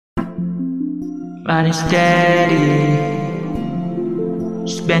Riding steady,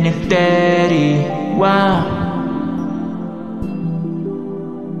 spending fatty, wow.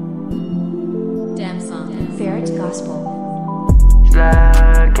 Damn song. Ferret Gospel.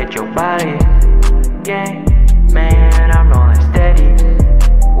 Look at your body, yeah, man, I'm rolling steady,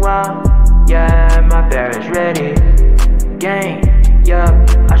 wow, yeah, my ferret's ready, gang, yup,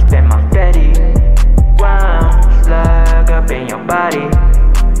 I spend my fatty, wow, slug up in your body,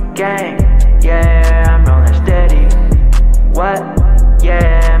 gang, yeah, I'm rolling steady, what,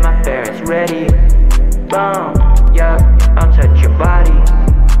 yeah, my ferret's ready, boom, yup, I'll touch your body,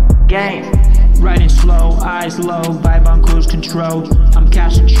 gang. Riding slow, eyes low, vibe on cruise control. I'm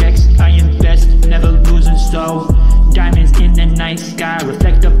cashing checks, I invest, never losing so. Diamonds in the night sky,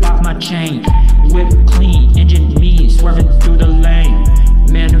 reflect up off my chain. Whip clean, engine mean, swerving through the lane.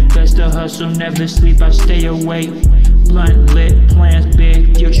 Manifest the hustle, never sleep, I stay awake. Blunt lit, plans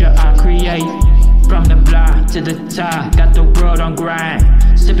big, future I create. From the block to the top, got the world on grind.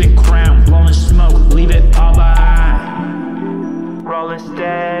 Sipping crown, blowing smoke, leave it all behind. Rolling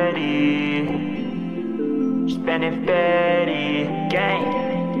steady, spending fatty,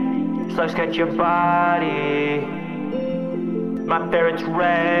 gang. Slugs got your body, my ferret's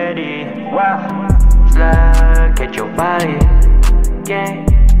ready, wow. Slug at your body, gang.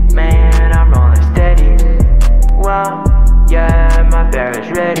 Man, I'm rolling steady, wow. Yeah, my ferret's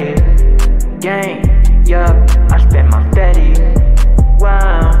ready, gang. Yup, I spend my fatty,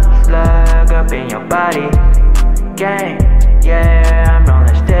 wow. Slug up in your body, gang. Yeah, I'm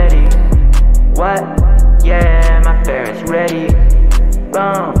rolling steady, what? Yeah, my ferret's ready,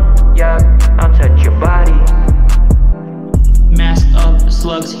 boom, yup, I'll touch your body. Mask up,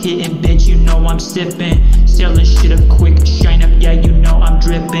 slugs hitting, bitch, you know I'm sipping. Selling shit up quick, shine up, yeah, you know I'm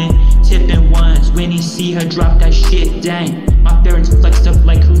dripping. Tipping ones, when you see her drop that shit, dang. My ferret's flexed up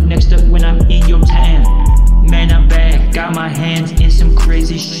like who next up when I'm in your tan. Man, I'm back, got my hands in some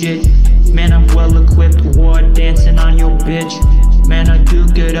crazy shit. Man, I'm well equipped, war dancing on your bitch. Man, I do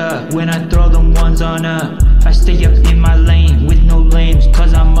get up when I throw them ones on up. I stay up in my lane.